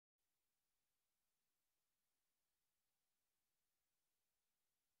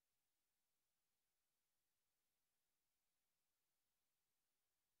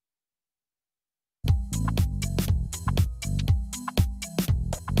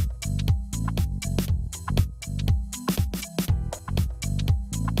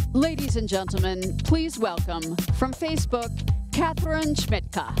Ladies and gentlemen, please welcome, from Facebook, Catherine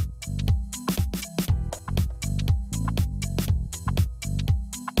Schmidtka.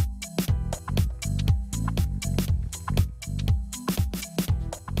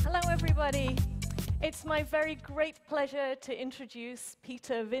 Hello, everybody. It's my very great pleasure to introduce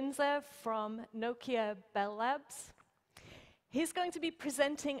Peter Winzer from Nokia Bell Labs. He's going to be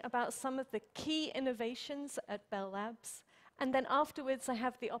presenting about some of the key innovations at Bell Labs. And then afterwards, I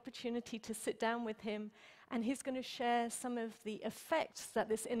have the opportunity to sit down with him, and he's going to share some of the effects that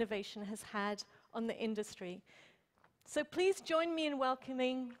this innovation has had on the industry. So please join me in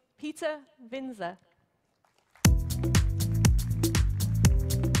welcoming Peter Winzer.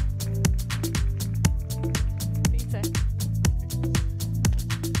 Peter.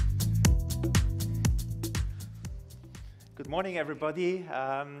 Good morning, everybody.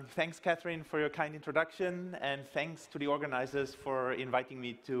 Thanks, Catherine, for your kind introduction, and thanks to the organizers for inviting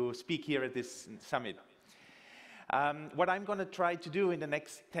me to speak here at this summit. What I'm going to try to do in the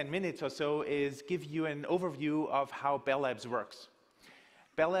next 10 minutes or so is give you an overview of how Bell Labs works.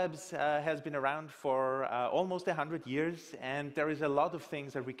 Bell Labs has been around for almost 100 years, and there is a lot of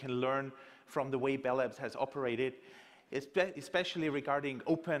things that we can learn from the way Bell Labs has operated, especially regarding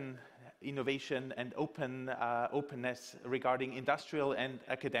open innovation and openness regarding industrial and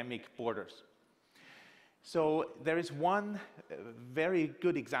academic borders. So there is one very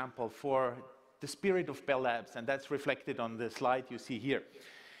good example for the spirit of Bell Labs, and that's reflected on the slide you see here.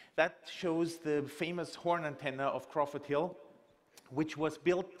 That shows the famous horn antenna of Crawford Hill, which was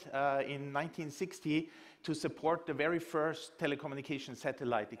built in 1960 to support the very first telecommunication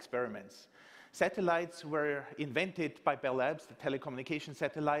satellite experiments. Satellites were invented by Bell Labs, the telecommunication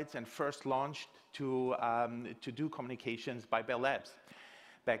satellites, and first launched to do communications by Bell Labs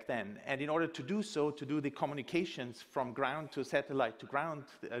back then. And in order to do so, to do the communications from ground to satellite to ground,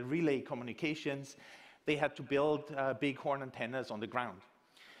 relay communications, they had to build big horn antennas on the ground.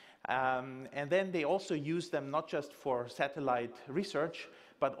 And then they also used them not just for satellite research,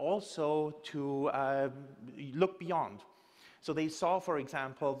 but also to look beyond. So they saw, for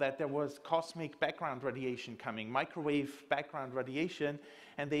example, that there was cosmic background radiation coming, microwave background radiation,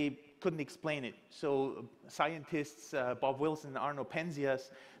 and they couldn't explain it. So scientists, Bob Wilson and Arno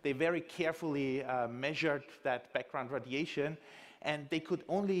Penzias, they very carefully measured that background radiation, and they could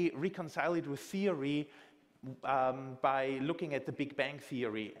only reconcile it with theory by looking at the Big Bang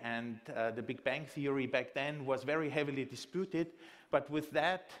theory. And the Big Bang theory back then was very heavily disputed, but with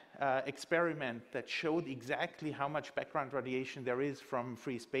that experiment that showed exactly how much background radiation there is from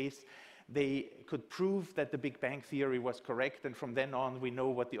free space, they could prove that the Big Bang theory was correct, and from then on we know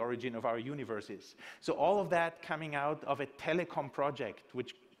what the origin of our universe is. So all of that coming out of a telecom project,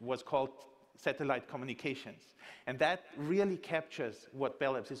 which was called satellite communications. And that really captures what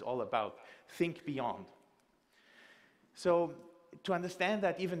Bell Labs is all about. Think beyond. So to understand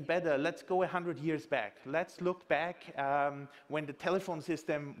that even better, let's go 100 years back. Let's look back when the telephone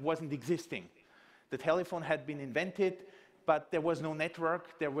system wasn't existing. The telephone had been invented, but there was no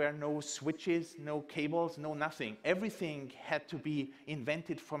network, there were no switches, no cables, no nothing. Everything had to be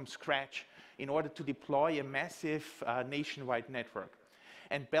invented from scratch in order to deploy a massive nationwide network.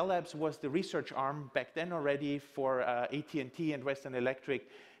 And Bell Labs was the research arm back then already for AT&T and Western Electric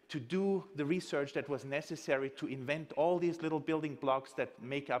to do the research that was necessary to invent all these little building blocks that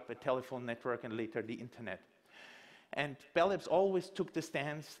make up a telephone network and later the internet. And Bell Labs always took the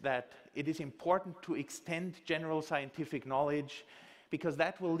stance that it is important to extend general scientific knowledge, because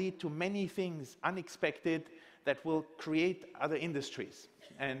that will lead to many things unexpected that will create other industries.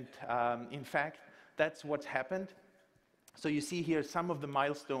 And in fact, that's what's happened. So you see here some of the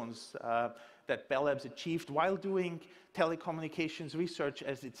milestones that Bell Labs achieved while doing telecommunications research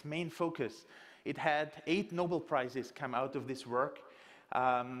as its main focus. It had 8 Nobel Prizes come out of this work,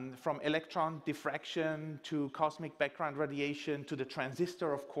 from electron diffraction to cosmic background radiation to the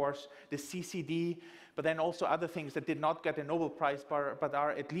transistor, of course, the CCD, but then also other things that did not get a Nobel Prize but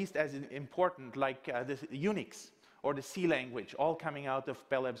are at least as important, like the Unix or the C language, all coming out of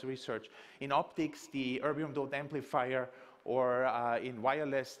Bell Labs research. In optics, the erbium doped amplifier, or in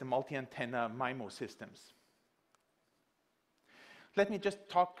wireless, the multi-antenna MIMO systems. Let me just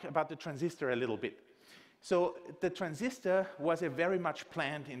talk about the transistor a little bit. So the transistor was a very much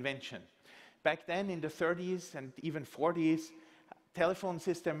planned invention. Back then in the 30s and even 40s, telephone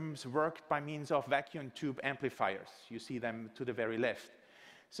systems worked by means of vacuum tube amplifiers. You see them to the very left.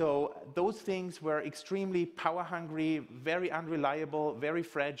 So those things were extremely power hungry, very unreliable, very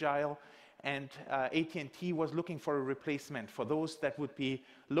fragile, and AT&T was looking for a replacement for those that would be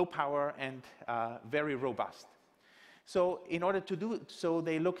low power and very robust. So in order to do so,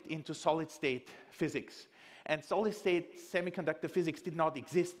 they looked into solid-state physics. And solid-state semiconductor physics did not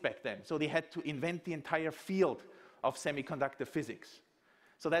exist back then. So they had to invent the entire field of semiconductor physics.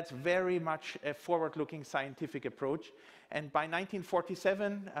 So that's very much a forward-looking scientific approach. And by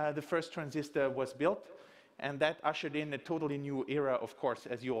 1947, the first transistor was built. And that ushered in a totally new era, of course,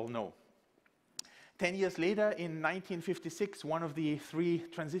 as you all know. 10 years later, in 1956, one of the three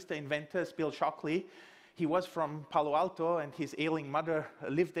transistor inventors, Bill Shockley, he was from Palo Alto, and his ailing mother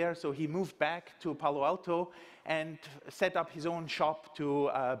lived there, so he moved back to Palo Alto and set up his own shop to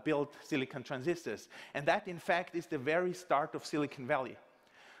build silicon transistors. And that, in fact, is the very start of Silicon Valley.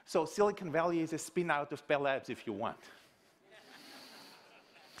 So Silicon Valley is a spin-out of Bell Labs, if you want.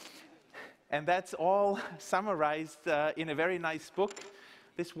 And that's all summarized in a very nice book.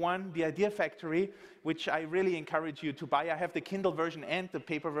 This one, The Idea Factory, which I really encourage you to buy. I have the Kindle version and the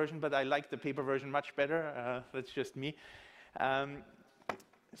paper version, but I like the paper version much better. That's just me.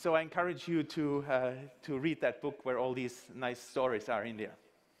 So I encourage you to read that book where all these nice stories are in there.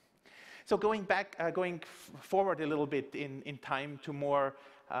 So going forward a little bit in time to more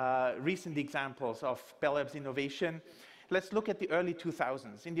recent examples of Bell Labs innovation, let's look at the early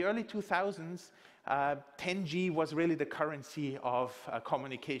 2000s. In the early 2000s, 10G was really the currency of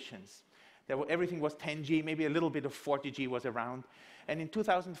communications. Everything was 10G, maybe a little bit of 40G was around. And in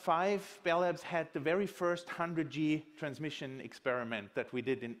 2005, Bell Labs had the very first 100G transmission experiment that we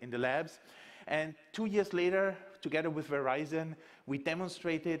did in the labs. And 2 years later, together with Verizon, we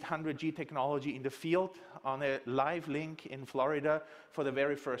demonstrated 100G technology in the field on a live link in Florida for the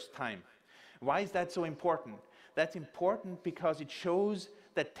very first time. Why is that so important? That's important because it shows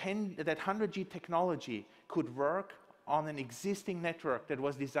that 100G technology could work on an existing network that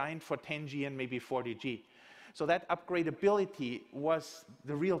was designed for 10G and maybe 40G. So that upgradability was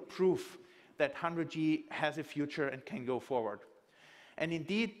the real proof that 100G has a future and can go forward. And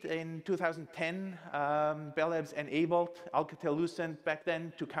indeed, in 2010, Bell Labs enabled Alcatel-Lucent back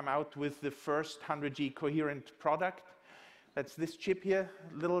then to come out with the first 100G coherent product. That's this chip here,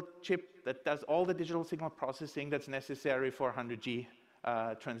 little chip that does all the digital signal processing that's necessary for 100G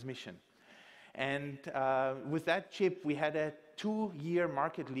transmission. And with that chip, we had a 2-year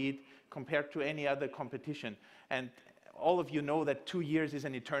market lead compared to any other competition. And all of you know that 2 years is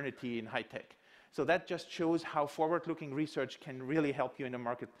an eternity in high tech. So that just shows how forward-looking research can really help you in the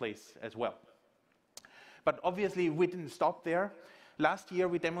marketplace as well. But obviously, we didn't stop there. Last year,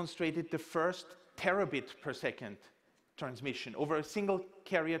 we demonstrated the first terabit per second transmission over a single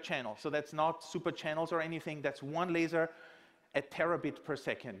carrier channel. So that's not super channels or anything. That's one laser, a terabit per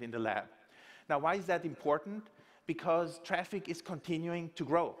second in the lab. Now, why is that important? Because traffic is continuing to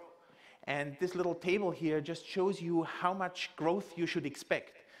grow. And this little table here just shows you how much growth you should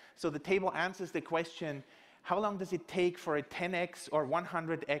expect. So the table answers the question, how long does it take for a 10x or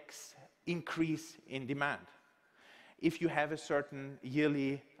 100x increase in demand if you have a certain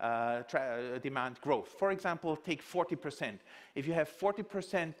yearly demand growth? For example, take 40%. If you have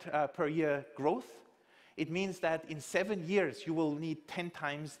 40% per year growth, it means that in 7 years you will need 10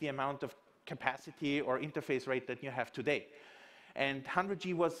 times the amount of capacity or interface rate that you have today. And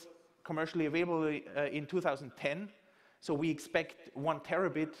 100G was commercially available in 2010. So we expect 1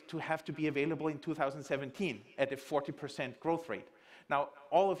 terabit to have to be available in 2017 at a 40% growth rate. Now,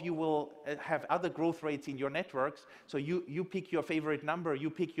 all of you will have other growth rates in your networks, so you pick your favorite number,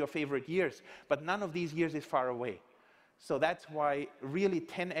 you pick your favorite years, but none of these years is far away. So that's why really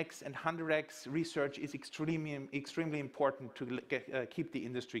 10x and 100x research is extremely important to keep the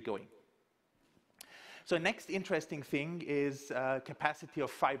industry going. So next interesting thing is capacity of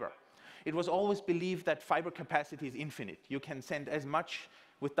fiber. It was always believed that fiber capacity is infinite. You can send as much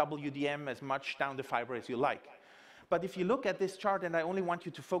with WDM, as much down the fiber as you like. But if you look at this chart, and I only want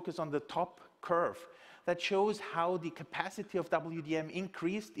you to focus on the top curve, that shows how the capacity of WDM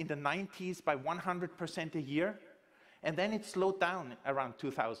increased in the 90s by 100% a year, and then it slowed down around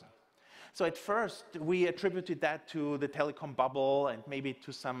 2000. So at first, we attributed that to the telecom bubble and maybe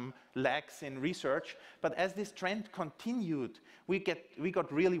to some lacks in research. But as this trend continued, we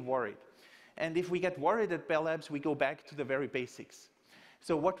got really worried. And if we get worried at Bell Labs, we go back to the very basics.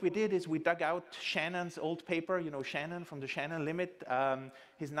 So what we did is we dug out Shannon's old paper, you know Shannon from the Shannon limit,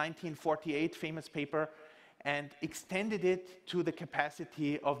 his 1948 famous paper, and extended it to the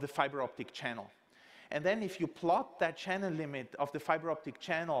capacity of the fiber optic channel. And then if you plot that Shannon limit of the fiber optic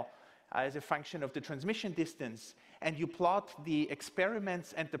channel as a function of the transmission distance, and you plot the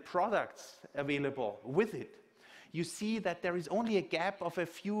experiments and the products available with it, you see that there is only a gap of a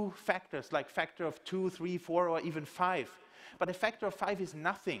few factors, like factor of 2, 3, 4, or even 5. But a factor of 5 is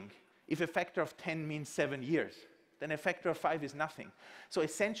nothing if a factor of 10 means 7 years. then a factor of 5 is nothing. So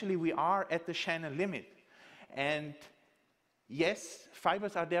essentially, we are at the Shannon limit. And yes,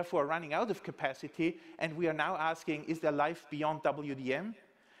 fibers are therefore running out of capacity, and we are now asking, is there life beyond WDM?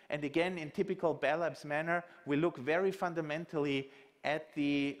 And again, in typical Bell Labs manner, we look very fundamentally at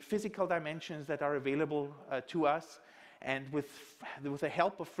the physical dimensions that are available to us, and with the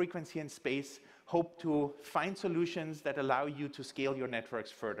help of frequency and space, hope to find solutions that allow you to scale your networks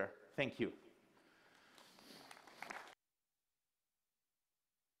further. Thank you.